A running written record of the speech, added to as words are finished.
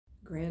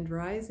Grand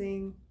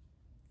Rising.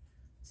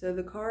 So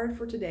the card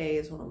for today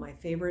is one of my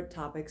favorite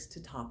topics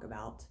to talk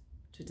about,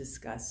 to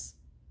discuss.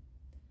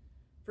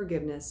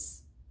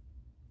 Forgiveness.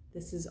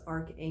 This is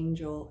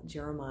Archangel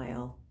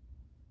Jeremiel.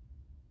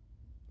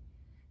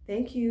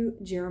 Thank you,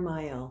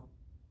 Jeremiel,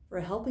 for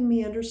helping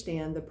me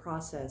understand the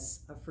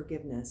process of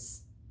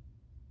forgiveness.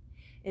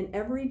 In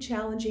every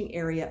challenging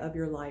area of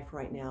your life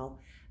right now,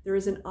 there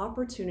is an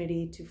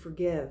opportunity to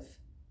forgive.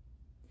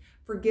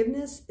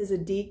 Forgiveness is a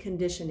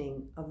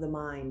deconditioning of the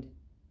mind.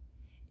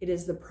 It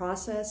is the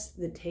process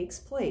that takes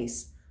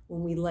place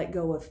when we let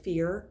go of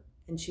fear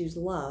and choose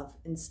love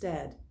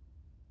instead.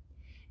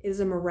 It is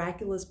a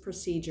miraculous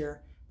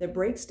procedure that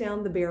breaks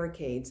down the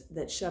barricades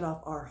that shut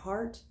off our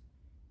heart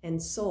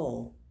and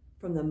soul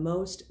from the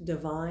most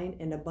divine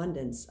and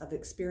abundance of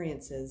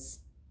experiences.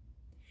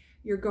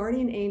 Your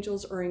guardian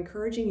angels are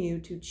encouraging you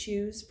to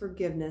choose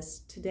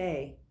forgiveness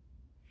today,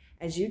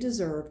 as you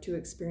deserve to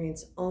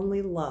experience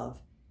only love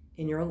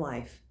in your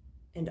life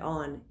and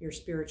on your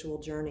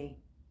spiritual journey.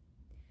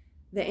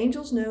 The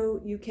angels know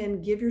you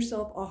can give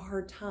yourself a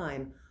hard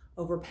time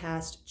over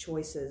past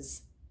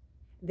choices.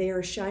 They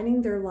are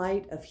shining their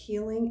light of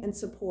healing and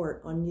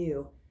support on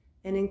you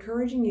and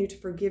encouraging you to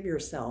forgive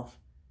yourself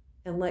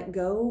and let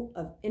go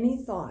of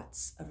any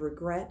thoughts of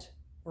regret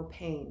or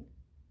pain.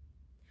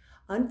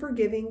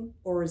 Unforgiving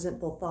or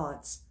resentful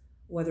thoughts,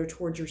 whether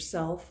towards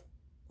yourself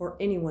or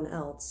anyone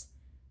else,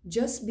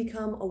 just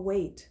become a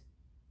weight,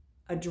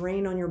 a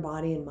drain on your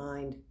body and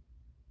mind.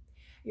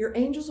 Your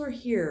angels are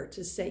here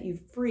to set you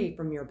free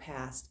from your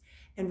past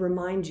and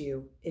remind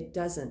you it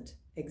doesn't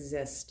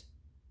exist.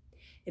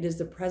 It is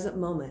the present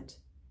moment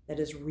that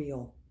is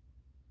real.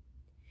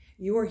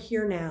 You are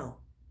here now.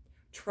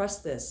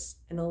 Trust this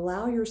and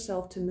allow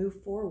yourself to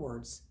move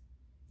forwards.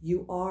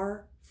 You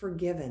are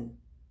forgiven.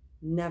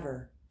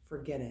 Never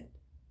forget it.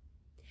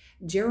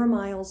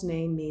 Jeremiel's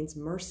name means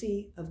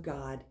mercy of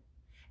God,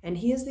 and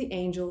he is the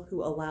angel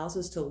who allows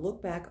us to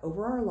look back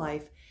over our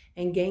life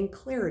and gain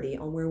clarity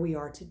on where we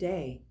are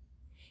today.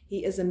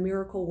 He is a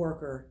miracle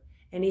worker,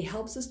 and he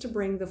helps us to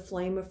bring the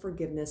flame of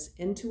forgiveness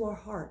into our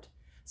heart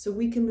so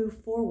we can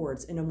move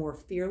forwards in a more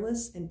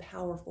fearless and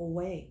powerful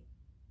way.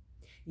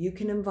 You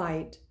can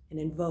invite and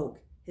invoke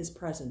his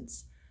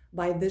presence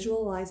by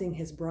visualizing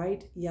his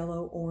bright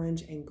yellow,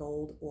 orange, and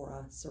gold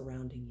aura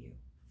surrounding you.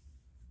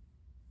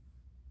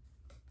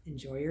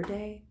 Enjoy your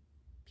day.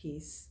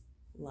 Peace,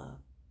 love,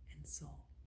 and soul.